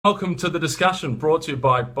Welcome to the discussion brought to you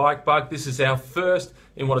by Bike Bug. This is our first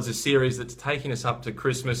in what is a series that's taking us up to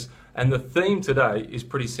Christmas, and the theme today is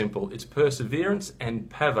pretty simple. It's perseverance and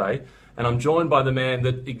pavé, and I'm joined by the man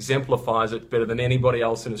that exemplifies it better than anybody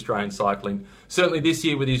else in Australian cycling. Certainly this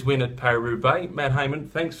year with his win at Paris-Roubaix. Matt Hayman,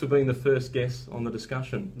 thanks for being the first guest on the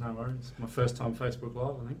discussion. No worries. My first time Facebook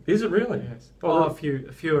Live, I think. Is it really? Yes. Well, a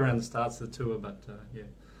few around the starts of the tour, but yeah.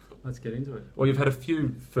 Let's get into it. Well, you've had a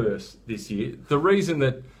few firsts this year. The reason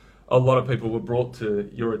that a lot of people were brought to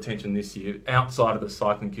your attention this year outside of the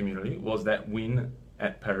cycling community was that win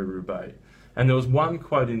at Paris-Roubaix. And there was one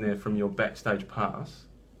quote in there from your backstage pass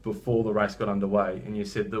before the race got underway, and you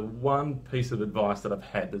said, the one piece of advice that I've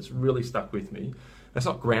had that's really stuck with me, that's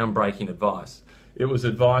not groundbreaking advice. It was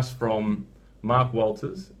advice from Mark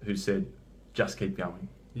Walters, who said, just keep going.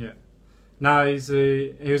 Yeah. No,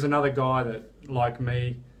 he was another guy that, like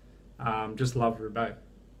me, just loved Roubaix.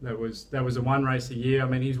 That was a one race a year. I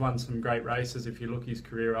mean, he's won some great races if you look his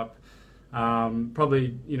career up.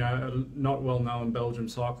 Probably, a not well-known Belgian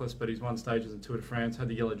cyclist, but he's won stages in Tour de France, had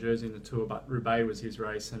the yellow jersey in the Tour, but Roubaix was his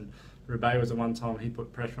race, and Roubaix was the one time he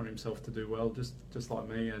put pressure on himself to do well, just like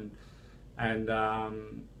me. And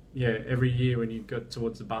every year when you got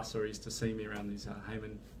towards the bus, or he used to see me around these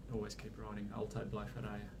Hayman, always keep riding, Alte blijf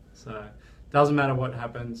rijden. So it doesn't matter what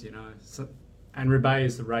happens, So, and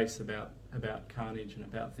Roubaix is the race about carnage and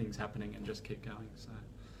about things happening, and just keep going. So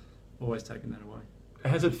always taking that away.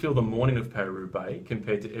 How does it feel the morning of Paris-Roubaix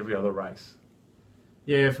compared to every other race?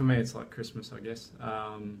 Yeah, for me it's like Christmas, I guess.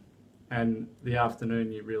 And the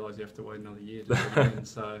afternoon you realise you have to wait another year to do it again.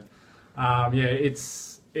 So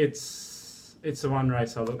it's the one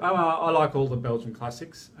race I look. I like all the Belgian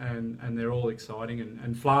classics, and they're all exciting.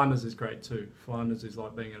 And Flanders is great too. Flanders is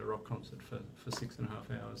like being at a rock concert for 6.5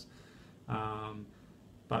 hours.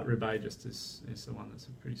 But Roubaix just is the one that's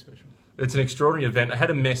pretty special. It's an extraordinary event. I had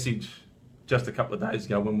a message just a couple of days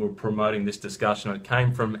ago when we were promoting this discussion. It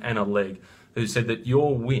came from Anna Legg, who said that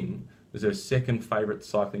your win was her second favourite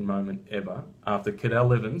cycling moment ever, after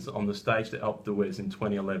Cadel Evans on the stage to Alpe d'Huez in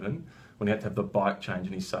 2011, when he had to have the bike change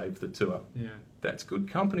and he saved the tour. Yeah. That's good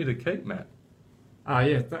company to keep, Matt.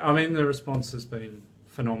 Yeah. I mean, the response has been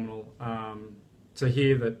phenomenal. To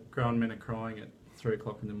hear that grown men are crying at 3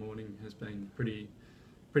 o'clock in the morning has been pretty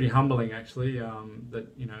humbling, actually.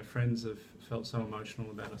 That friends have felt so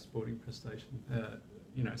emotional about a sporting prestation.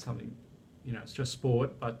 Something, it's just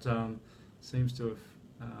sport, but seems to have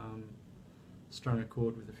strung a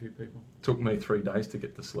chord with a few people. Took me 3 days to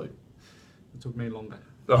get to sleep. It took me longer.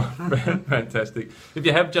 Oh, fantastic. If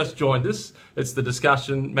you have just joined us, it's the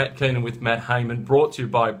discussion, Matt Keenan with Matt Hayman, brought to you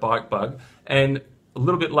by Bike Bug. And a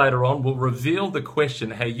little bit later on, we'll reveal the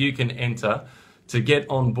question how you can enter to get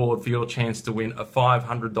on board for your chance to win a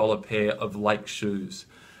 $500 pair of Lake shoes.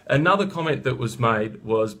 Another comment that was made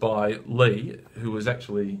was by Lee, who was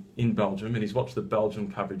actually in Belgium, and he's watched the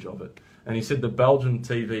Belgian coverage of it. And he said the Belgian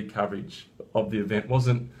TV coverage of the event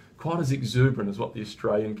wasn't quite as exuberant as what the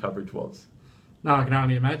Australian coverage was. No, I can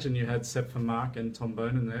only imagine. You had Sepp van Mark and Tom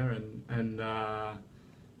Boonen there, and I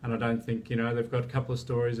don't think, they've got a couple of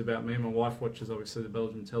stories about me. My wife watches, obviously, the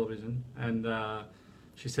Belgian television, and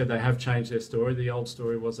she said they have changed their story. The old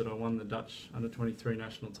story was that I won the Dutch under-23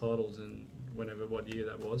 national titles in what year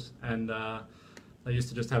that was. And they used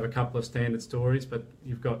to just have a couple of standard stories, but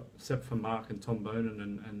you've got Sepp van Mark and Tom Boonen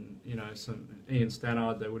and some Ian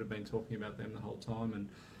Stannard. They would have been talking about them the whole time, and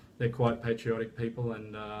they're quite patriotic people.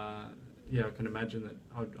 And I can imagine that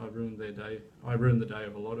I ruined their day. I ruined the day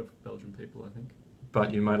of a lot of Belgian people, I think.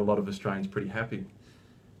 But you made a lot of Australians pretty happy.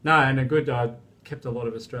 No, and I kept a lot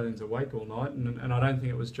of Australians awake all night, and I don't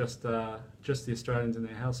think it was just the Australians in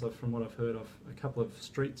their house. From what I've heard of, a couple of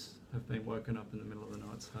streets have been woken up in the middle of the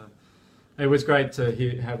night. So it was great to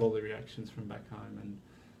have all the reactions from back home,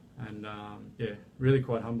 and really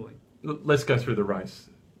quite humbling. Let's go through the race.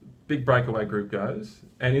 Big breakaway group goes,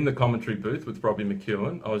 and in the commentary booth with Robbie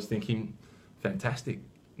McEwen, I was thinking, fantastic,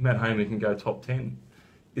 Matt Hayman can go top 10.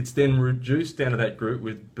 It's then reduced down to that group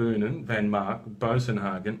with Boonen, Van Mark,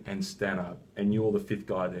 Bosenhagen and Stannard, and you're the fifth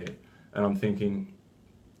guy there. And I'm thinking,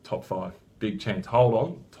 top 5, big chance. Hold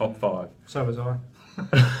on, top 5. So was I.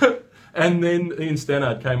 And then Ian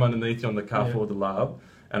Stannard came underneath you on the Carrefour de l'Arbre,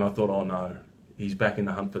 and I thought, oh no, he's back in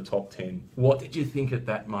the hunt for top 10. What did you think at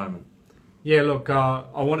that moment? Yeah, look, I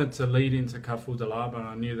wanted to lead into Carrefour de l'Arbre, and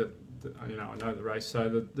I knew that, I know the race.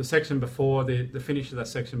 So the section before, the finish of that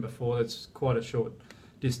section before, it's quite a short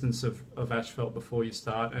distance of asphalt before you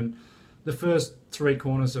start, and the first 3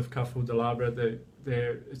 corners of Carrefour de l'Arbre,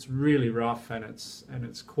 it's really rough, and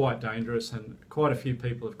it's quite dangerous, and quite a few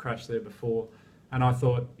people have crashed there before. And I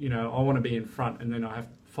thought, I want to be in front, and then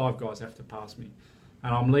 5 guys have to pass me.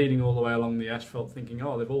 And I'm leading all the way along the asphalt thinking,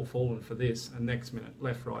 oh, they've all fallen for this. And next minute,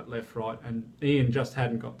 left, right. And Ian just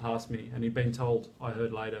hadn't got past me. And he'd been told, I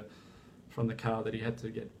heard later from the car, that he had to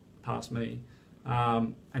get past me.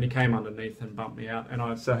 And he came underneath and bumped me out.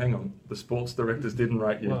 And So hang on, the sports directors didn't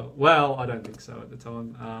rate you? Well, I don't think so at the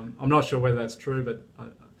time. I'm not sure whether that's true, but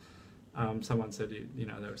someone said, they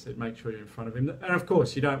said, make sure you're in front of him. And of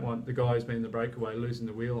course, you don't want the guy who's been in the breakaway losing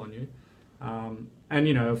the wheel on you.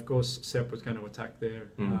 And of course, Sepp was going to attack there.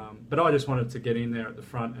 But I just wanted to get in there at the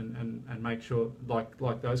front and make sure,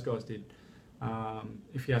 like those guys did,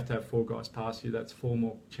 if you have to have 4 guys pass you, that's 4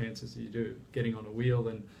 more chances you do getting on a wheel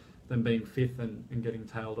than being fifth and getting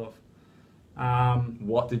tailed off.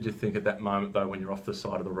 What did you think at that moment, though, when you're off the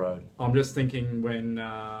side of the road? I'm just thinking when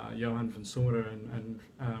Johan van Sommeren and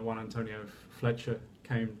Juan Antonio Fletcher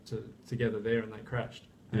came together there and they crashed.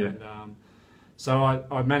 Yeah. And so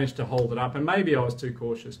I managed to hold it up, and maybe I was too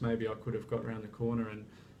cautious. Maybe I could have got around the corner,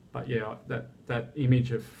 but that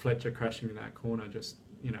image of Fletcher crashing in that corner, just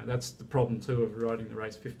that's the problem too of riding the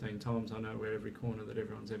race 15 times. I know where every corner that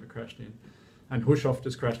everyone's ever crashed in, and Hushoff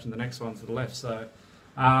just crashed in the next one to the left. So,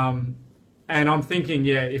 and I'm thinking,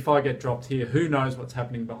 if I get dropped here, who knows what's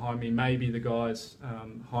happening behind me? Maybe the guys,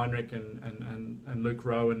 Heinrich and Luke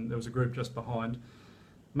Rowe, and there was a group just behind.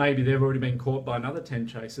 Maybe they've already been caught by another 10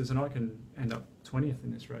 chasers and I can end up 20th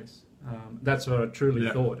in this race. That's what I truly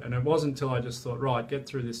thought. And it wasn't until I just thought, right, get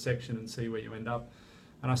through this section and see where you end up.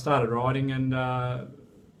 And I started riding and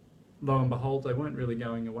lo and behold, they weren't really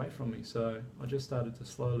going away from me. So I just started to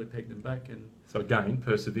slowly peg them back. And so again,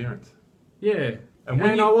 perseverance. Yeah.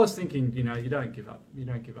 And I was thinking, you don't give up. You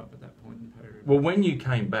don't give up at that point in Paris-Roubaix. Well, when you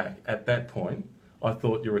came back at that point, I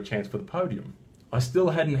thought you were a chance for the podium. I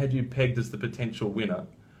still hadn't had you pegged as the potential winner.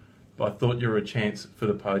 I thought you were a chance for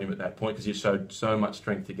the podium at that point because you showed so much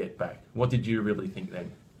strength to get back. What did you really think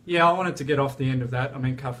then? Yeah, I wanted to get off the end of that. I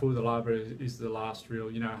mean, Carrefour de l'Arbre is the last real.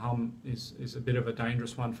 Hum is a bit of a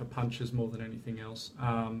dangerous one for punches more than anything else.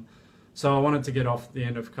 So I wanted to get off the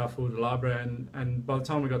end of Carrefour de l'Arbre, and by the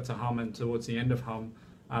time we got to Hum and towards the end of Hum,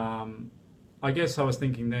 I guess I was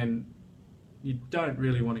thinking then, you don't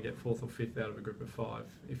really want to get 4th or 5th out of a group of 5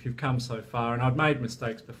 if you've come so far. And I'd made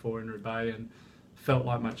mistakes before in Roubaix and felt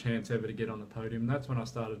like my chance ever to get on the podium. That's when I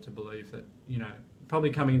started to believe that,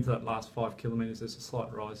 probably coming into that last 5 kilometres, there's a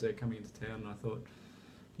slight rise there coming into town. And I thought,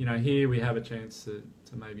 here we have a chance to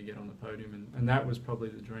maybe get on the podium. And that was probably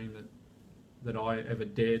the dream that I ever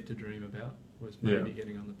dared to dream about, was maybe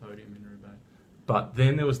getting on the podium in Roubaix. But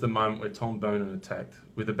then there was the moment where Tom Boonen attacked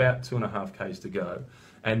with about 2.5 Ks to go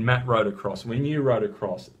and Matt rode across. When you rode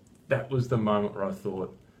across, that was the moment where I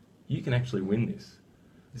thought, you can actually win this.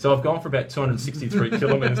 So I've gone for about 263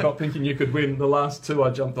 kilometres, not thinking you could win. The last 2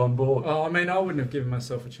 I jumped on board. Oh, I mean, I wouldn't have given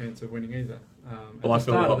myself a chance of winning either. At I the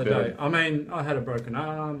start of the better. day, I mean, I had a broken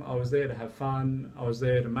arm. I was there to have fun. I was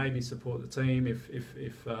there to maybe support the team if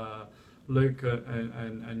Luke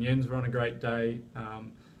and Jens were on a great day.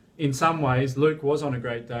 In some ways, Luke was on a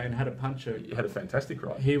great day and had a puncher. You had a fantastic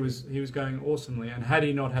ride. He was going awesomely, and had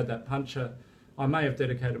he not had that puncher, I may have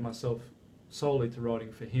dedicated myself solely to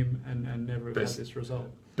riding for him and never have had this result.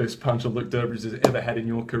 Best puncher Luke Durbridge has ever had in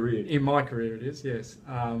your career. In my career, it is, yes.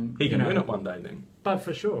 He can win it one day then. But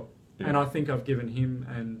for sure. Yeah. And I think I've given him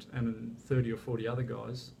and 30 or 40 other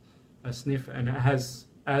guys a sniff, and it has,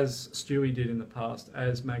 as Stewie did in the past,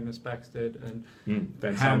 as Magnus Backstead and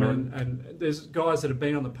Van Hammond, and there's guys that have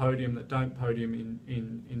been on the podium that don't podium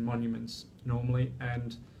in monuments normally,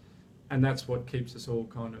 and that's what keeps us all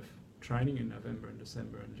kind of training in November and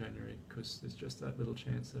December and January, because there's just that little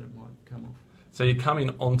chance that it might come off. So you're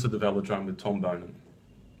coming onto the velodrome with Tom Boonen.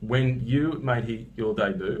 When you made your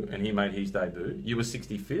debut and he made his debut, you were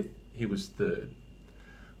 65th, he was 3rd.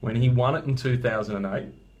 When he won it in 2008,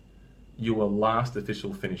 you were last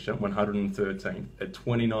official finisher, 113th, at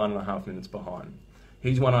 29.5 minutes behind.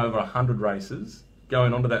 He's won over 100 races.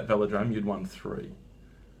 Going onto that velodrome, you'd won 3.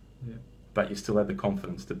 Yeah. But you still had the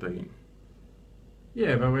confidence to beat him.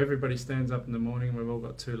 Yeah, but everybody stands up in the morning, we've all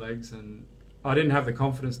got 2 legs, and I didn't have the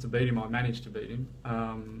confidence to beat him. I managed to beat him.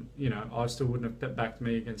 I still wouldn't have backed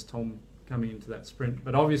me against Tom coming into that sprint.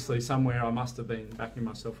 But obviously somewhere I must have been backing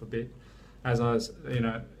myself a bit. As I was,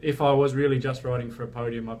 if I was really just riding for a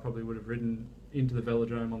podium, I probably would have ridden into the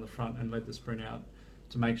velodrome on the front and led the sprint out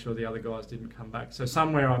to make sure the other guys didn't come back. So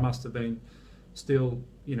somewhere I must have been still,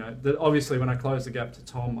 obviously when I closed the gap to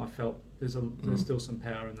Tom, I felt there's still some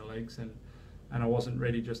power in the legs, and I wasn't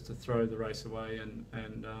ready just to throw the race away.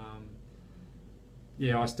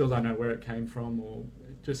 I still don't know where it came from, or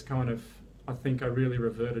it just kind of, I think I really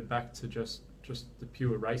reverted back to just just the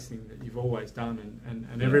pure racing that you've always done,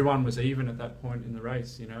 and everyone was even at that point in the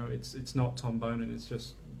race. You know, it's not Tom Bonin. It's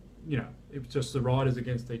just, you know, it was just the riders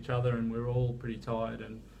against each other, and we were all pretty tired,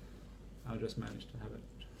 and I just managed to have it.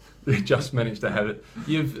 You just managed to have it.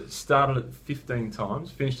 You've started it 15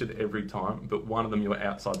 times, finished it every time, but one of them you were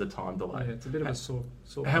outside the time delay. Yeah, it's a bit of a sore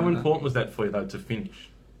How important was that for you, though, to finish?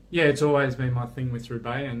 Yeah, it's always been my thing with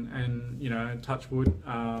Roubaix, and you know, touch wood.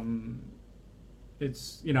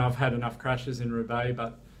 It's, you know, I've had enough crashes in Roubaix,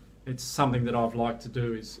 but it's something that I've liked to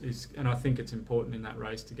do. Is and I think it's important in that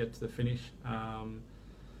race to get to the finish.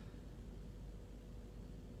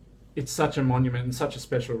 It's such a monument and such a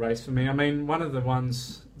special race for me. I mean, one of the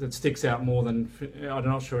ones that sticks out more than, I'm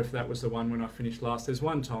not sure if that was the one when I finished last. There's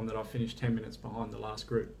one time that I finished 10 minutes behind the last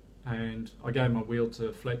group, and I gave my wheel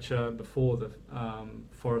to Fletcher before the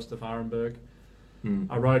Forest of Arenberg.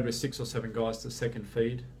 I rode with 6 or 7 guys to the second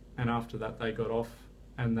feed, and after that they got off,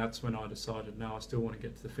 and that's when I decided, no, I still want to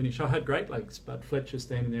get to the finish. I had great legs, but Fletcher's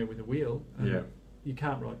standing there with a wheel, and you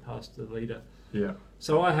can't ride past the leader. Yeah.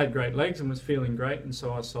 So I had great legs and was feeling great, and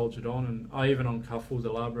so I soldiered on, and I even on Cuffle de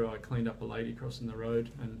Labre, I cleaned up a lady crossing the road,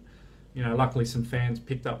 and you know, luckily some fans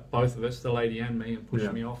picked up both of us, the lady and me, and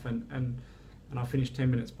pushed me off, and I finished 10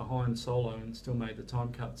 minutes behind solo and still made the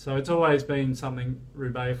time cut. So it's always been something,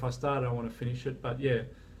 Roubaix, if I start, I want to finish it. But yeah,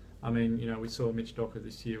 I mean, you know, we saw Mitch Docker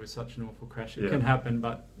this year with such an awful crash. It can happen,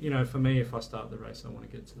 but you know, for me, if I start the race, I want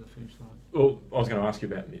to get to the finish line. Well, I was going to ask you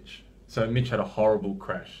about Mitch. So Mitch had a horrible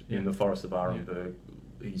crash in the Forest of Arenberg.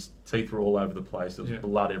 His teeth were all over the place. There was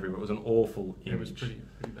blood everywhere. It was an awful image. It was pretty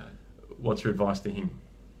bad. What's your advice to him?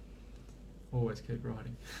 Always keep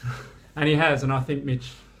riding. And he has, and I think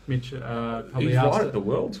Mitch probably he's asked... right at the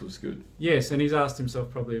Worlds was good. Yes, and he's asked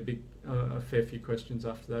himself probably a fair few questions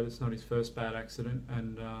after that. It's not his first bad accident,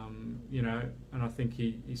 and you know, and I think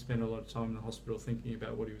he spent a lot of time in the hospital thinking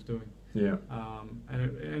about what he was doing. Yeah.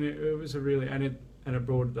 And it was a really, and it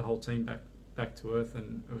brought the whole team back to earth,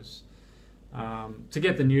 and it was to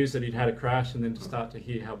get the news that he'd had a crash, and then to start to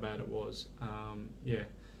hear how bad it was.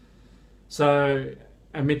 So.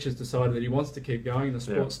 And Mitch has decided that he wants to keep going. The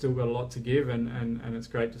sport's still got a lot to give, and it's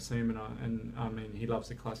great to see him. And I mean, he loves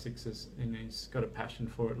the classics, and he's got a passion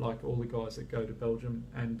for it, like all the guys that go to Belgium,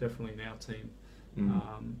 and definitely in our team.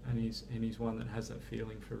 And he's one that has that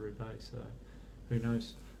feeling for Roubaix. So who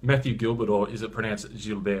knows? Matthew Gilbert, or is it pronounced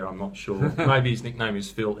Gilbert? I'm not sure. Maybe his nickname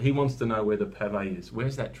is Phil. He wants to know where the pavé is.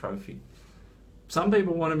 Where's that trophy? Some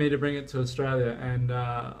people wanted me to bring it to Australia, and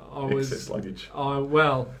I was excess luggage.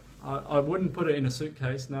 I wouldn't put it in a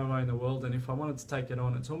suitcase, no way in the world. And if I wanted to take it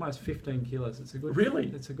on, it's almost 15 kilos. It's a good.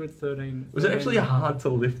 Really? It's a good 13. Was it actually hard to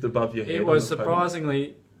lift above your head? It was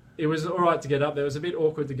surprisingly. It was all right to get up there. It was a bit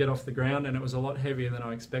awkward to get off the ground, and it was a lot heavier than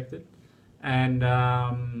I expected. And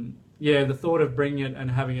the thought of bringing it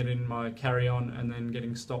and having it in my carry-on, and then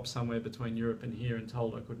getting stopped somewhere between Europe and here and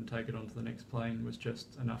told I couldn't take it onto the next plane was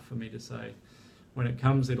just enough for me to say, when it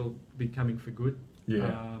comes, it'll be coming for good.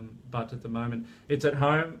 But at the moment, it's at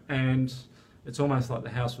home, and it's almost like the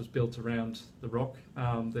house was built around the rock.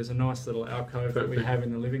 There's a nice little alcove that we have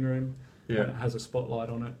in the living room. And it has a spotlight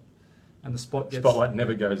on it, and the spotlight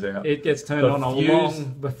never goes out. It gets turned on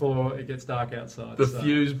long before it gets dark outside. The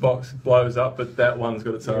fuse box blows up, but that one's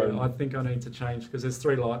got its own. I think I need to change, because there's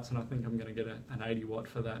 3 lights, and I think I'm going to get an 80 watt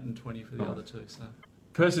for that and 20 for the other 2. So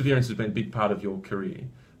perseverance has been a big part of your career.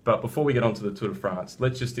 But before we get on to the Tour de France,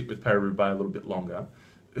 let's just stick with Paris-Roubaix a little bit longer.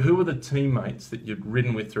 Who are the teammates that you've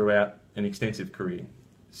ridden with throughout an extensive career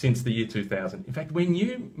since the year 2000? In fact, when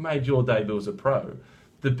you made your debut as a pro,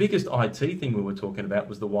 the biggest IT thing we were talking about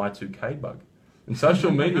was the Y2K bug. And social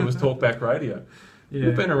media was talkback radio.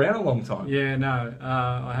 You've been around a long time. Yeah, no,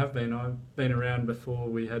 I have been. I've been around before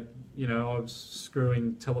we had, you know, I was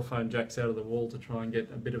screwing telephone jacks out of the wall to try and get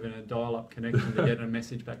a bit of a dial-up connection to get a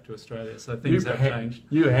message back to Australia. So things have changed.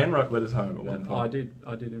 You handwrote letters home at one point.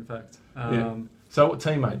 I did in fact. So what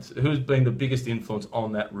teammates? Who's been the biggest influence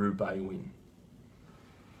on that Roubaix win?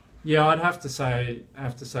 Yeah, I'd have to say,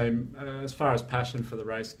 as far as passion for the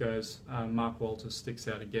race goes, Mark Walters sticks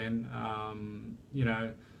out again. You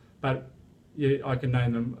know, but I can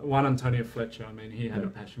name them. One, Antonio Fletcher. I mean, he had a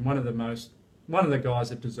passion. One of the guys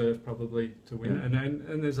that deserved probably to win,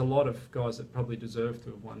 and there's a lot of guys that probably deserve to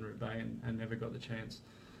have won Roubaix and never got the chance.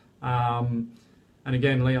 And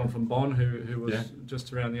again, Leon van Bon, who was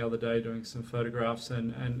just around the other day doing some photographs,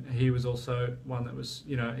 and he was also one that was,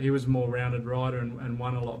 you know, he was a more rounded rider and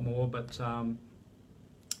won a lot more. But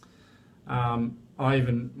one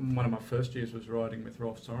of my first years was riding with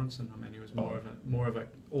Rolf Sorensen. I mean, he was more of a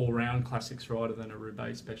all-round classics rider than a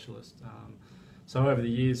Roubaix specialist. So over the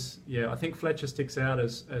years, I think Fletcher sticks out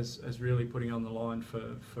as really putting on the line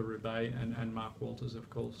for Roubaix and Mark Walters, of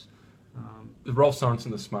course. Is Rolf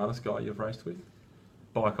Sorensen the smartest guy you've raced with?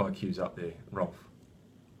 Bike IQ's up there, Rolf.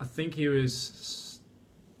 I think he was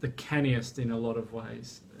the canniest in a lot of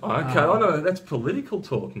ways. Oh, okay, I know that's political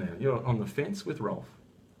talk now. You're on the fence with Rolf.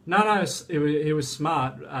 No, he was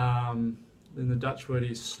smart. In the Dutch word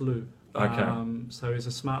is sluw. Okay. So he's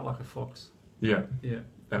a smart like a fox. Yeah. Yeah.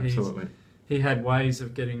 Absolutely. He had ways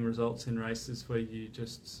of getting results in races where you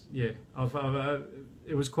just, it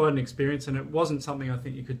was quite an experience, and it wasn't something I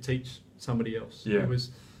think you could teach somebody else. Yeah. It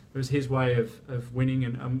was his way of winning,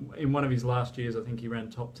 and in one of his last years, I think he ran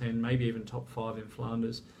top 10, maybe even top 5 in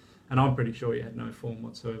Flanders, and I'm pretty sure he had no form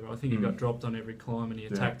whatsoever. I think he got dropped on every climb and he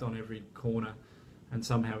attacked on every corner, and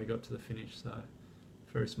somehow he got to the finish, so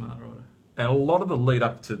very smart rider. And a lot of the lead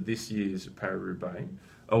up to this year's Paris-Roubaix,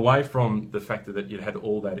 away from the fact that you'd had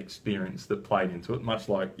all that experience that played into it, much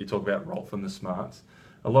like you talk about Rolf and the smarts,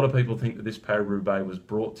 a lot of people think that this Paris-Roubaix was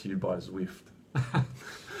brought to you by Zwift.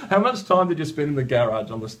 How much time did you spend in the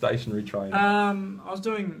garage on the stationary trainer? I was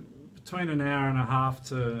doing between an hour and a half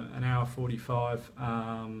to an hour 45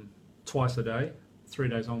 twice a day, 3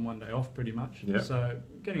 days on, 1 day off, pretty much. Yeah. So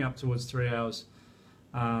getting up towards 3 hours,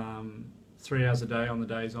 3 hours a day on the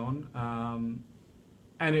days on,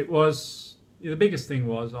 and it was the biggest thing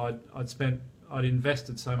was I'd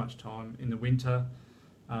invested so much time in the winter.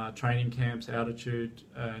 Training camps, altitude,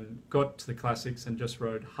 and got to the classics and just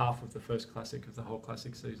rode half of the first classic of the whole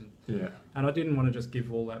classic season. Yeah. And I didn't want to just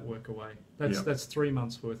give all that work away. That's 3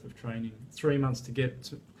 months worth of training, 3 months to get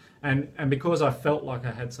to, and because I felt like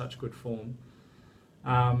I had such good form,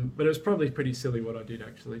 but it was probably pretty silly what I did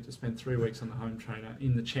actually, to spend 3 weeks on the home trainer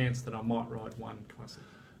in the chance that I might ride one classic.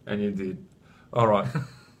 And you did. All right.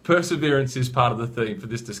 Perseverance is part of the theme for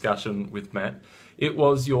this discussion with Matt. It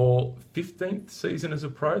was your 15th season as a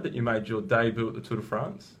pro that you made your debut at the Tour de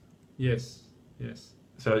France? Yes.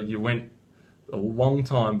 So you went a long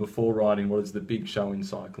time before riding what is the big show in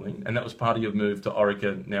cycling, and that was part of your move to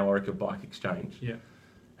Orica, now Orica Bike Exchange. Yeah.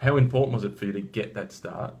 How important was it for you to get that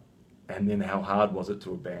start, and then how hard was it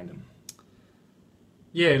to abandon?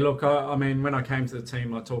 Yeah, look, I mean, when I came to the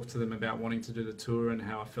team, I talked to them about wanting to do the Tour and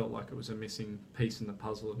how I felt like it was a missing piece in the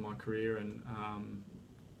puzzle of my career,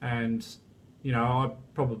 and you know, I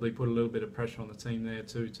probably put a little bit of pressure on the team there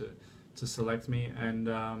too to select me, and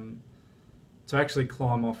to actually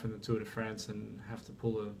climb off in the Tour de France and have to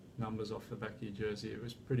pull the numbers off the back of your jersey. It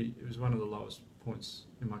was one of the lowest points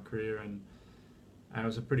in my career, and it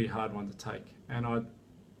was a pretty hard one to take. And I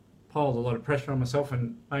piled a lot of pressure on myself,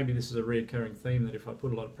 and maybe this is a reoccurring theme that if I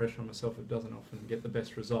put a lot of pressure on myself, it doesn't often get the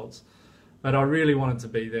best results. But I really wanted to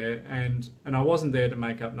be there, and I wasn't there to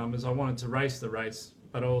make up numbers. I wanted to race the race,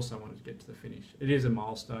 but I also wanted to get to the finish. It is a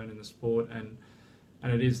milestone in the sport, and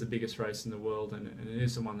it is the biggest race in the world, and it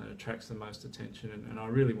is the one that attracts the most attention, and I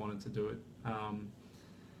really wanted to do it.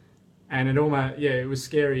 And it almost, it was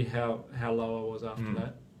scary how low I was after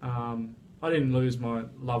that. I didn't lose my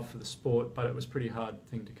love for the sport, but it was a pretty hard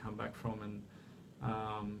thing to come back from,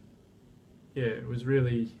 and it was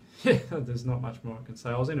really, there's not much more I can say.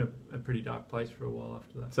 I was in a pretty dark place for a while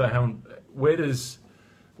after that. So where does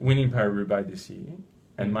winning Paris-Roubaix this year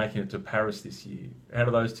and making it to Paris this year, how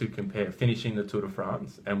do those two compare, finishing the Tour de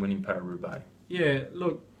France and winning Paris-Roubaix? Yeah,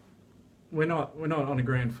 look, we're not on a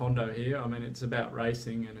grand fondo here. I mean, it's about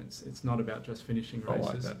racing, and it's not about just finishing races.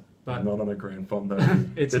 I like that. But not on a grand fondo.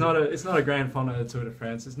 it's not a grand fondo of the Tour de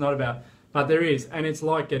France. It's not about, but there is, and it's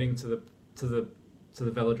like getting to the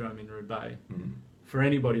velodrome in Roubaix. For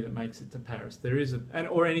anybody that makes it to Paris, there is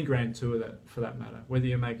or any Grand Tour that, for that matter, whether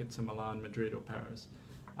you make it to Milan, Madrid, or Paris,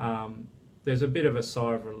 there's a bit of a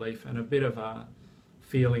sigh of relief and a bit of a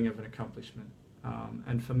feeling of an accomplishment.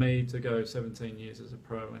 And for me to go 17 years as a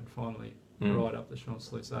pro and finally ride up the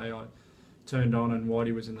Champs-Élysées, I turned on and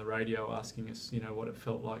Whitey was in the radio asking us, what it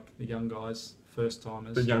felt like, the young guys, first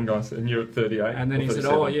timers. The young guys, and you're at 38. And then he said,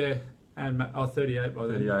 38 by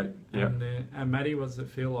then. 38, yeah. And Matty, what does it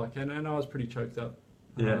feel like? And I was pretty choked up.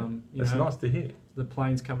 Yeah, it's nice to hear. The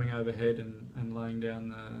planes coming overhead and laying down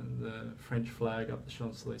the French flag up the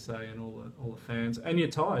Champs-Élysées and all the fans. And you're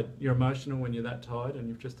tired. You're emotional when you're that tired, and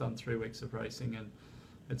you've just done 3 weeks of racing, and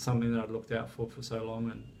it's something that I'd looked out for so long,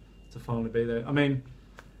 and to finally be there. I mean,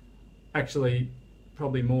 actually,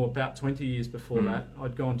 probably more about 20 years before that,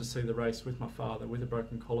 I'd gone to see the race with my father with a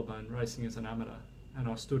broken collarbone, racing as an amateur, and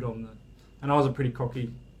I stood and I was a pretty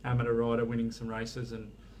cocky amateur rider, winning some races,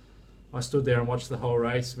 and I stood there and watched the whole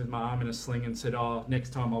race with my arm in a sling and said, next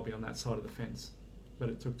time I'll be on that side of the fence. But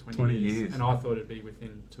it took 20 years. And I thought it'd be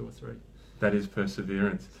within 2 or 3. That is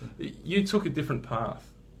perseverance. So. You took a different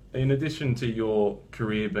path. in addition to your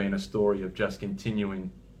career being a story of just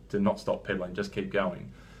continuing to not stop pedaling, just keep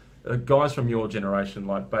going, guys from your generation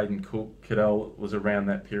like Baden Cook, Cadell was around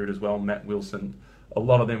that period as well, Matt Wilson, a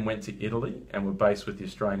lot of them went to Italy and were based with the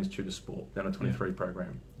Australian Institute of Sport, down a 23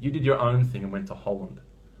 program. You did your own thing and went to Holland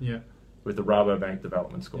with the Rabobank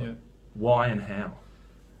Development Squad. Yeah. Why and how?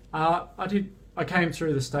 I came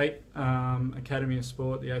through the State Academy of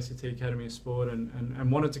Sport, the ACT Academy of Sport,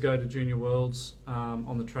 and wanted to go to Junior Worlds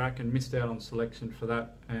on the track, and missed out on selection for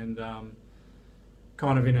that, and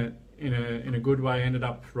kind of in a good way ended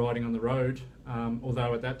up riding on the road.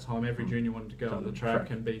 Although at that time every junior wanted to go on the track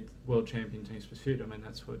and be world champion team pursuit. I mean,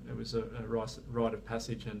 that's what it was, a rite of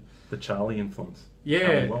passage. And the Charlie influence.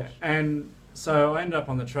 Yeah, and so I ended up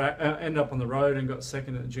on the track, ended up on the road, and got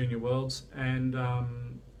second at the Junior Worlds, and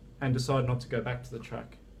decided not to go back to the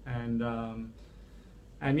track. And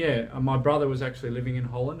yeah, my brother was actually living in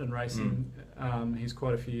Holland and racing. He's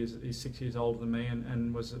quite a few years, he's 6 years older than me,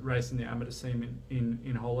 and was racing the amateur team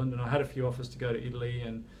in Holland. And I had a few offers to go to Italy,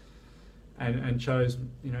 and chose,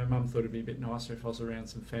 Mum thought it'd be a bit nicer if I was around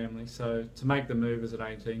some family. So to make the move as an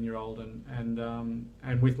 18-year-old,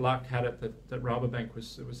 and with luck had it that Rabobank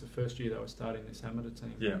it was the first year they were starting this amateur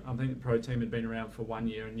team. Yeah. I think the pro team had been around for 1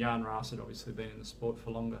 year, and Jan Raas had obviously been in the sport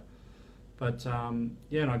for longer. But and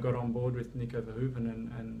I got on board with Nico Verhoeven,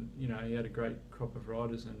 and he had a great crop of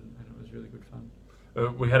riders, and it was really good fun.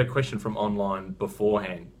 We had a question from online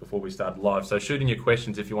beforehand, before we started live. So shoot in your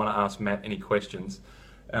questions if you want to ask Matt any questions.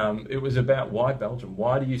 It was about why Belgium?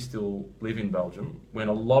 Why do you still live in Belgium when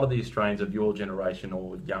a lot of the Australians of your generation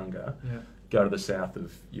or younger go to the south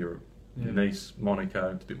of Europe? Yeah. Nice,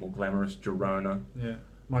 Monaco, it's a bit more glamorous, Girona. Yeah.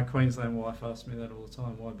 My Queensland wife asks me that all the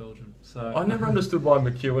time, why Belgium? So I never understood why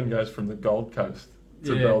McEwen goes from the Gold Coast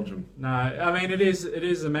to Belgium. No, I mean, it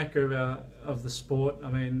is a mecca of the sport. I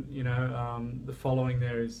mean, the following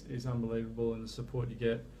there is unbelievable, and the support you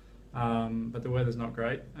get. But the weather's not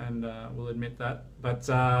great, and we'll admit that. But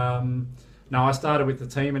no, I started with the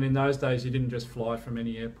team, and in those days you didn't just fly from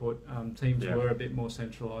any airport. Teams were a bit more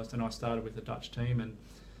centralised, and I started with the Dutch team,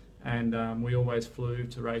 and we always flew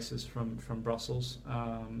to races from Brussels,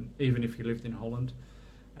 even if you lived in Holland.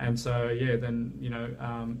 And so then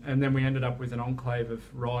and then we ended up with an enclave of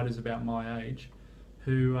riders about my age,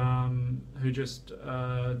 who just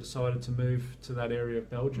decided to move to that area of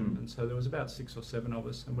Belgium. And so there was about 6 or 7 of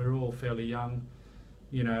us, and we were all fairly young.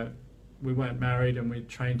 We weren't married, and we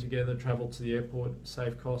trained together, travelled to the airport,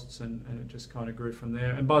 saved costs, and it just kind of grew from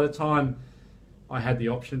there. And by the time I had the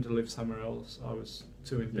option to live somewhere else, I was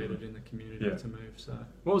too embedded in the community to move. So,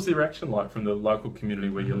 what was the reaction like from the local community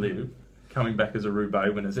where you live? Coming back as a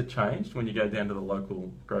Roubaix, has it changed when you go down to the local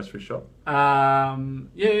grocery shop?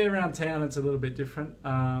 Around town it's a little bit different.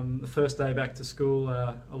 The first day back to school,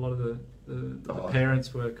 a lot of the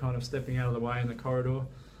parents were kind of stepping out of the way in the corridor.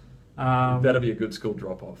 That'll be a good school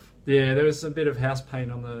drop-off. Yeah, there was a bit of house paint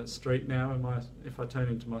on the street now. If I turn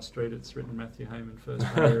into my street, it's written Mathew Hayman first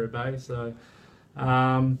Paris-Roubaix. So,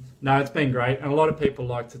 no, it's been great. And a lot of people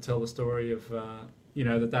like to tell the story of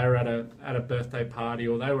that they were at a birthday party,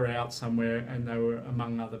 or they were out somewhere and they were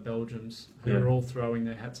among other Belgians who were all throwing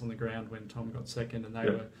their hats on the ground when Tom got second, and they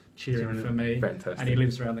were cheering for me. Fantastic. And he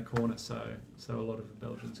lives around the corner, so a lot of the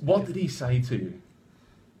Belgians. What did he say to you?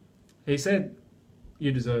 He said,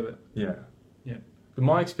 "You deserve it." Yeah. Yeah. But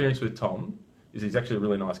my experience with Tom is he's actually a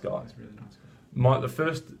really nice guy. He's a really nice guy. The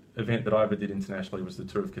first event that I ever did internationally was the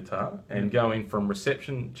Tour of Qatar, and going from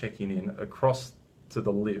reception, checking in, across to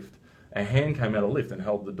the lift, a hand came out of the lift and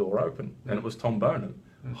held the door open, and it was Tom Bonin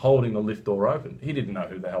holding the lift door open. He didn't know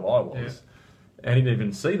who the hell I was, and he didn't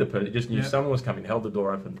even see the person. He just knew someone was coming, held the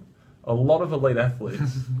door open. A lot of elite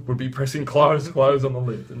athletes would be pressing close on the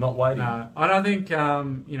lift and not waiting. No, and I think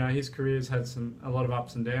his career's had a lot of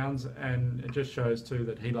ups and downs, and it just shows too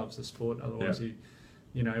that he loves the sport. Otherwise, he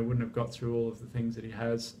wouldn't have got through all of the things that he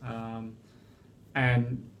has. I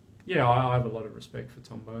have a lot of respect for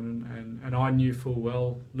Tom Bonin, and I knew full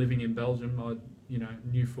well, living in Belgium, I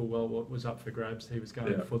knew full well what was up for grabs. He was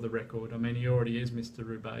going for the record. I mean, he already is Mr.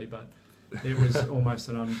 Roubaix, but it was almost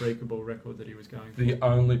an unbreakable record that he was going for. The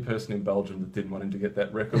only person in Belgium that didn't want him to get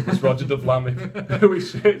that record was Roger de Vlaeminck, who he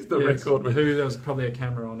shares the record with. Who there was probably a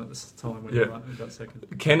camera on at this time when he got second.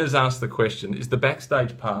 Ken has asked the question, is the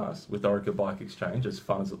backstage pass with Orica Bike Exchange as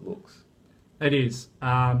fun as it looks? It is.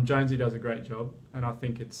 Jonesy does a great job, and I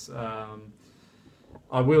think it's.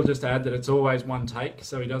 I will just add that it's always one take,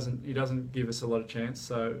 so he doesn't give us a lot of chance.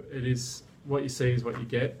 So it is what you see is what you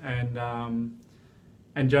get, and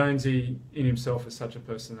Jonesy in himself is such a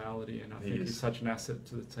personality, and I think he's such an asset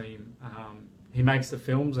to the team. he makes the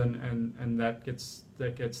films, and that gets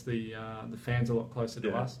the fans a lot closer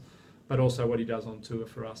to us. But also what he does on tour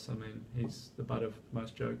for us. I mean, he's the butt of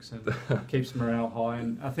most jokes and keeps morale high,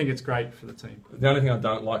 and I think it's great for the team. The only thing I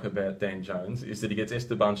don't like about Dan Jones is that he gets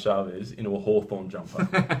Esteban Chavez into a Hawthorn jumper.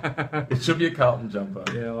 It should be a Carlton jumper.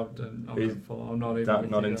 Yeah, I'm not even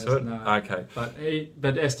not into it? No. Okay.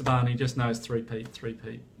 But Esteban, he just knows three-peat.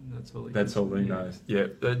 That's all he knows. Yeah.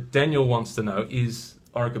 Daniel wants to know, is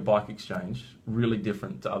Orica Bike Exchange really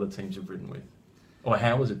different to other teams you've ridden with? Or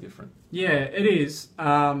how is it different? Yeah, it is.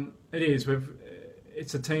 It is.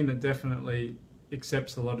 It's a team that definitely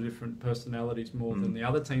accepts a lot of different personalities more than the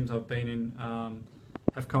other teams I've been in.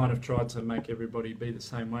 Have kind of tried to make everybody be the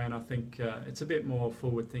same way, and I think it's a bit more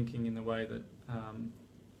forward-thinking in the way that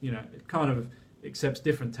it kind of accepts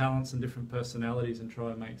different talents and different personalities and try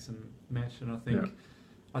to make some mesh. And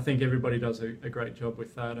I think everybody does a great job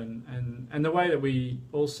with that, and the way that we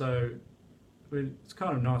also. It's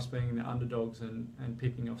kind of nice being the underdogs and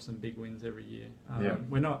picking off some big wins every year.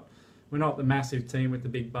 We're not the massive team with the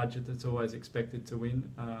big budget that's always expected to win.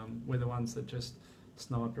 We're the ones that just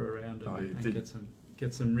sniper around and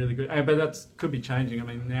get some really good. But that could be changing. I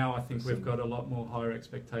mean, now I think we've got a lot more higher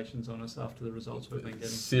expectations on us after the results we've been getting.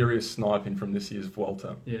 Serious sniping from this year's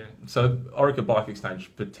Vuelta. Yeah. So Orica Bike Exchange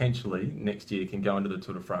potentially next year can go into the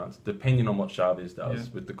Tour de France, depending on what Chavez does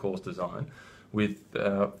with the course design, with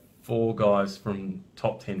 4 guys from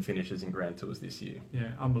top 10 finishes in Grand Tours this year.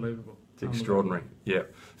 Yeah, unbelievable. It's extraordinary. Yeah.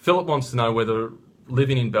 Philip wants to know whether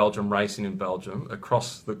living in Belgium, racing in Belgium,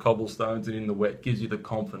 across the cobblestones and in the wet, gives you the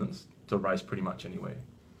confidence to race pretty much anywhere.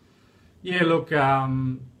 Yeah, look,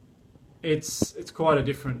 it's quite a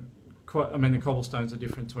different. I mean, the cobblestones are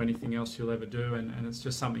different to anything else you'll ever do, and it's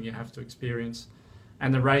just something you have to experience.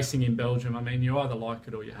 And the racing in Belgium, I mean, you either like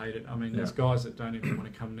it or you hate it. I mean, there's guys that don't even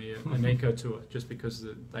want to come near an eco tour just because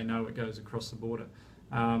they know it goes across the border.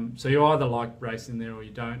 So you either like racing there or you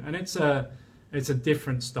don't. And it's a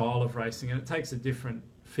different style of racing, and it takes a different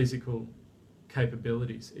physical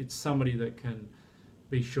capabilities. It's somebody that can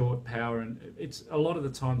be short power, and it's a lot of the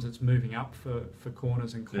times it's moving up for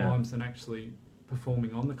corners and climbs than actually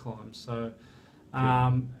performing on the climbs. So.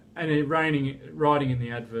 And riding in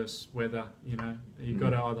the adverse weather, you've got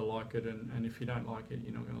to either like it, and if you don't like it,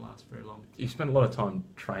 you're not going to last very long. You spend a lot of time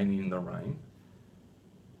training in the rain.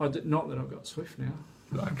 Not that I've got Swift now.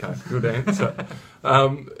 Okay, good answer.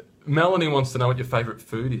 Melanie wants to know what your favourite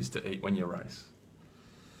food is to eat when you race.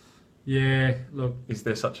 Yeah, look. Is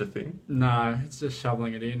there such a thing? No, it's just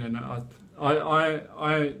shoveling it in, and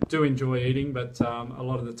I do enjoy eating, but a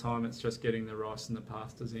lot of the time it's just getting the rice and the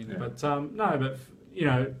pastas in. Yeah. But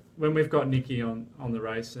when we've got Nikki on the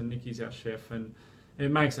race, and Nikki's our chef, and it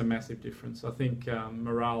makes a massive difference. I think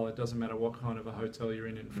morale, it doesn't matter what kind of a hotel you're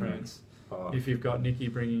in France. If you've got Nikki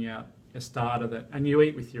bringing out a starter and you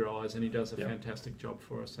eat with your eyes, and he does a fantastic job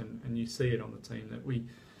for us, and you see it on the team that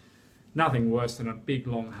nothing worse than a big,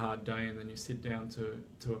 long, hard day, and then you sit down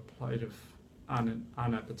to a plate of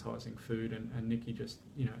unappetizing food, and Nikki just,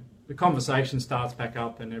 the conversation starts back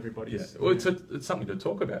up, and everybody's... Yeah. Well, it's something to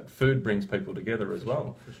talk about. Food brings people together as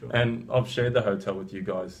well. For sure. And I've shared the hotel with you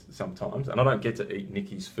guys sometimes, and I don't get to eat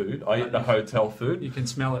Nikki's food. I eat the hotel food. You can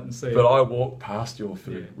smell it and see it. But I walk past your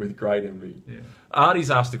food with great envy. Yeah.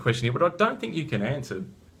 Artie's asked a question here, but I don't think you can answer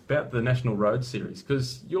about the National Road Series,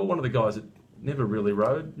 because you're one of the guys that never really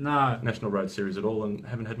rode National Road Series at all, and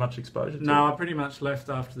haven't had much exposure to it. No, I pretty much left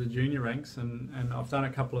after the junior ranks, and I've done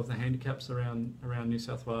a couple of the handicaps around New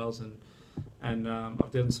South Wales, and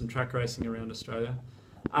I've done some track racing around Australia.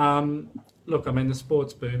 Look, I mean, the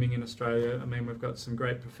sport's booming in Australia. I mean, we've got some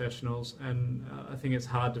great professionals, and I think it's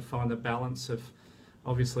hard to find the balance of...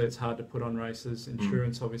 Obviously, it's hard to put on races.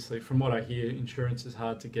 Insurance, obviously, from what I hear, insurance is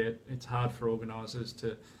hard to get. It's hard for organisers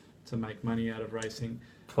to make money out of racing.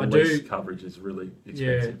 Police coverage is really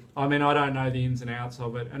expensive. Yeah, I mean, I don't know the ins and outs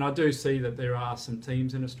of it, and I do see that there are some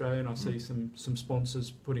teams in Australia, and I see some sponsors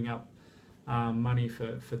putting up money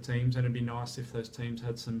for teams, and it'd be nice if those teams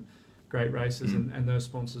had some great races and those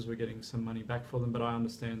sponsors were getting some money back for them, but I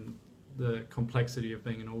understand the complexity of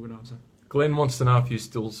being an organiser. Glenn wants to know if you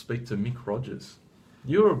still speak to Mick Rogers.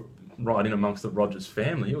 You were right in amongst the Rogers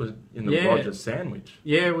family. It was in the Rogers sandwich.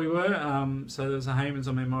 Yeah, we were. So there's a Haymans.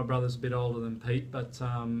 I mean, my brother's a bit older than Pete, but,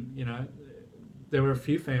 there were a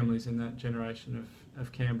few families in that generation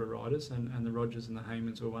of Canberra riders, and the Rogers and the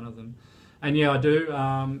Haymans were one of them. And yeah, I do.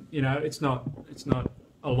 It's not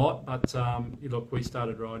a lot, but look, we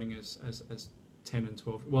started riding as 10 and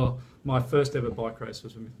 12. Well, my first ever bike race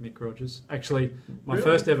was with Mick Rogers. Actually, my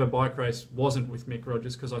first ever bike race wasn't with Mick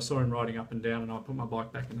Rogers because I saw him riding up and down, and I put my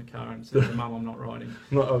bike back in the car and said to Mum, I'm not riding.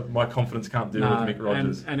 My confidence can't deal with Mick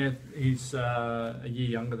Rogers. And he's a year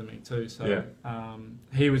younger than me too, so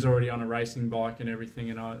he was already on a racing bike and everything,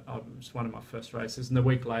 and I was one of my first races. And a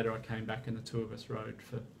week later, I came back and the two of us rode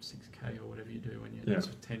for 6K or whatever you do when you're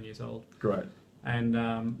 10 years old. Great.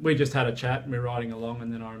 And we just had a chat and we were riding along,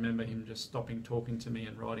 and then I remember him just stopping talking to me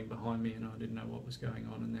and riding behind me, and I didn't know what was going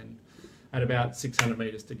on. And then at about 600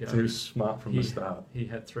 metres to go, too smart from the start. He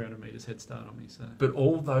had 300 metres head start on me. So, but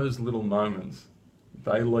all those little moments,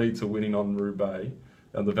 they lead to winning on Roubaix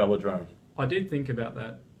and the Velodrome. I did think about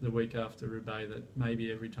that the week after Roubaix, that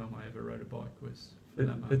maybe every time I ever rode a bike was for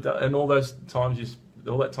that moment. And all that time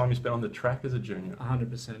you spent on the track as a junior.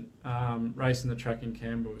 100%. Racing the track in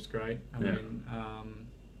Canberra was great. I mean,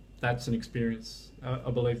 that's an experience. I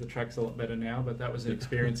believe the track's a lot better now, but that was an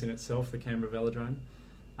experience in itself, the Canberra Velodrome.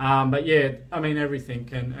 But yeah, I mean, everything,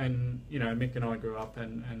 and you know, Mick and I grew up,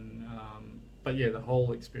 but yeah, the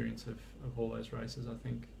whole experience of all those races, I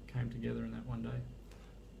think, came together in that one day.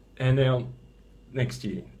 And now, next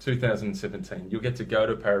year, 2017, you'll get to go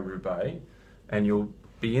to Paris-Roubaix, and you'll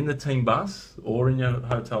be in the team bus or in your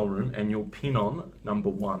hotel room, and you'll pin on number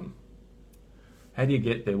 1. How do you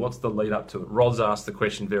get there? What's the lead up to it? Roz asked the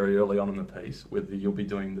question very early on in the piece whether you'll be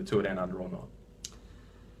doing the Tour Down Under or not.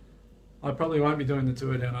 I probably won't be doing the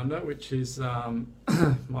Tour Down Under, which is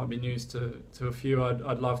might be news to a few.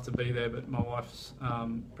 I'd love to be there, but my wife's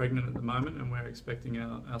pregnant at the moment, and we're expecting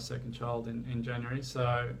our second child in January.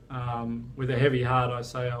 So with a heavy heart, I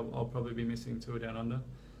say I'll probably be missing Tour Down Under.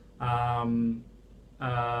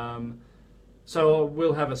 So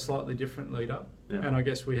we'll have a slightly different lead up, and I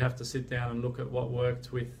guess we have to sit down and look at what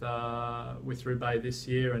worked with Roubaix this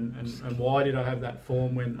year, and why did I have that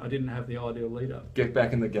form when I didn't have the ideal lead up. Get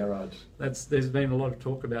back in the garage. There's been a lot of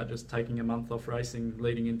talk about just taking a month off racing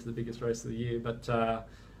leading into the biggest race of the year, but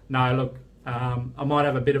no, look, I might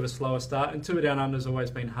have a bit of a slower start, and Tour Down Under's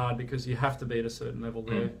always been hard because you have to be at a certain level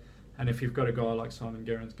there. And if you've got a guy like Simon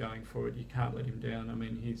Gerrans going for it, you can't let him down. I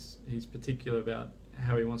mean, he's particular about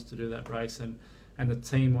how he wants to do that race, and the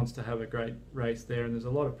team wants to have a great race there, and there's a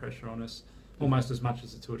lot of pressure on us, almost as much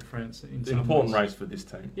as the Tour de France. It's an important race for this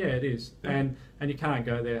team. Yeah, it is. Yeah. And you can't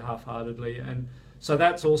go there half-heartedly. And so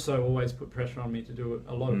that's also always put pressure on me to do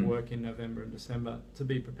a lot of work in November and December to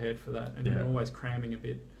be prepared for that. And you're always cramming a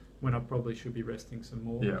bit when I probably should be resting some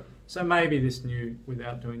more. Yeah. So maybe this new,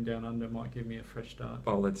 without doing Down Under, might give me a fresh start.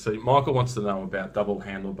 Well, let's see. Michael wants to know about double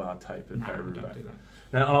handlebar tape at Paris-Roubaix. Don't do that.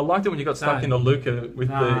 Now, I liked it when you got stuck into Luca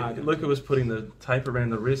Luca was putting the tape around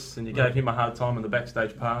the wrists, and you gave him a hard time on the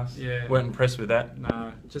backstage pass. Yeah. Weren't impressed with that.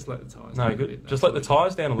 No, just let the tyres. No, good. Just let the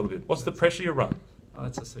tyres down a little bit. What's the pressure you run? Oh,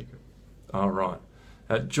 that's a secret. All right.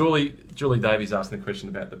 Julie Davies asking the question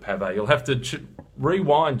about the Pavé. You'll have to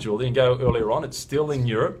rewind, Julie, and go earlier on. It's still in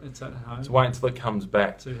Europe. It's at home. Let's wait until it comes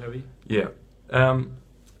back. Too heavy. Yeah.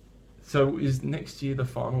 So is next year the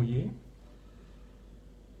final year?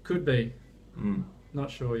 Could be. Not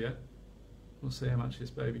sure yet. We'll see how much this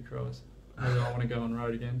baby cries. Maybe I want to go on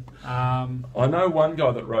road again. I know one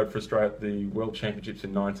guy that rode for Australia at the World Championships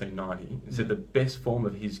in 1990. He said the best form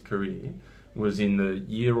of his career was in the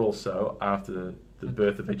year or so after the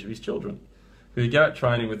birth of each of his children. He'd go out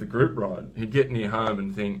training with the group ride. He'd get near home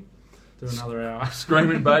and think, do another hour.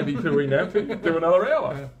 Screaming baby pooey napping, do another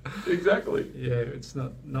hour. Exactly. Yeah, it's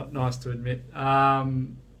not nice to admit.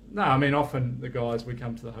 No, I mean, often the guys, we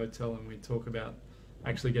come to the hotel and we talk about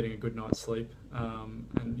actually getting a good night's sleep.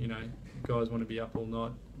 And, you know, guys want to be up all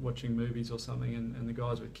night watching movies or something, and the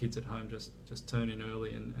guys with kids at home just turn in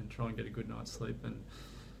early and try and get a good night's sleep. And,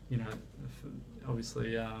 you know,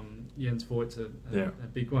 obviously Jens Voigt's a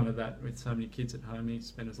big one of that. With so many kids at home, he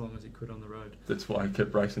spent as long as he could on the road. That's why he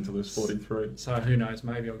kept racing until he was 43. So who knows,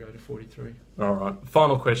 maybe I'll go to 43. All right,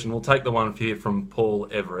 final question. We'll take the one here from Paul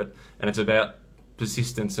Everett, and it's about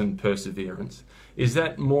persistence and perseverance. Is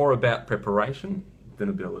that more about preparation than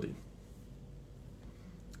ability?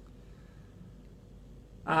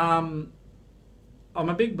 I'm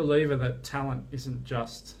a big believer that talent isn't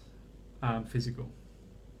just physical.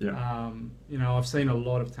 Yeah. You know, I've seen a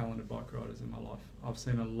lot of talented bike riders in my life. I've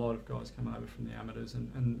seen a lot of guys come over from the amateurs,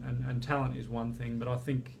 and talent is one thing, but I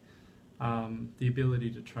think the ability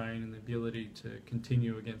to train and the ability to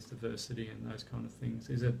continue against adversity and those kind of things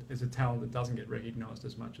is a talent that doesn't get recognised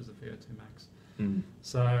as much as a VO2 max.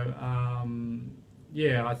 So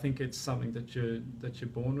yeah, I think it's something that you're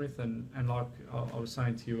born with, and like I was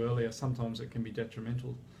saying to you earlier, sometimes it can be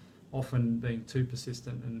detrimental. Often being too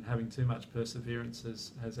persistent and having too much perseverance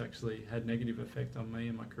has actually had negative effect on me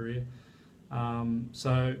in my career.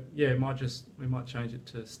 So yeah, we might change it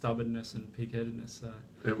to stubbornness and pig-headedness.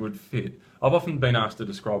 It would fit. I've often been asked to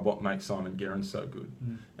describe what makes Simon Guerin so good,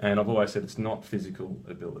 and I've always said it's not physical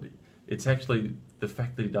ability. It's actually the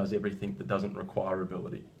fact that he does everything that doesn't require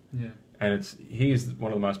ability. Yeah. And he's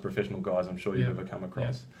one of the most professional guys I'm sure you've ever come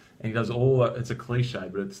across. Yeah. And he does all, it's a cliche,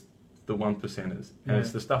 but it's the 1%ers. And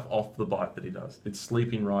it's the stuff off the bike that he does. It's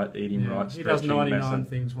sleeping right, eating right, stretching. He does 99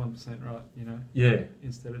 things 1% right, you know. Yeah.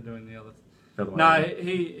 Instead of doing the other. No,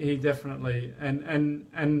 he definitely,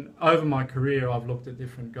 and over my career I've looked at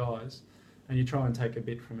different guys, and you try and take a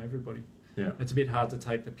bit from everybody. Yeah. It's a bit hard to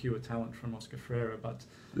take the pure talent from Oscar Freire, but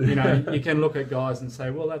you know, you can look at guys and say,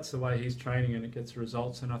 well, that's the way he's training and it gets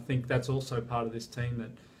results. And I think that's also part of this team,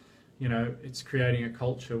 that, you know, it's creating a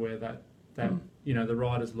culture where that you know, the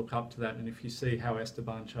riders look up to that. And if you see how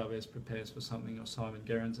Esteban Chavez prepares for something, or Simon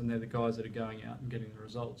Guerin's, and they're the guys that are going out and getting the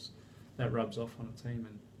results, that rubs off on a team,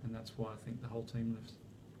 and that's why I think the whole team lives.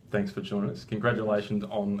 Thanks for joining us. Congratulations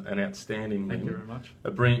on an outstanding Thank you very much.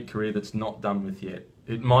 A brilliant career that's not done with yet.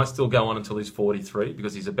 It might still go on until he's 43,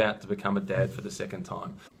 because he's about to become a dad for the second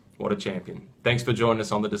time. What a champion. Thanks for joining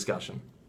us on The Discussion.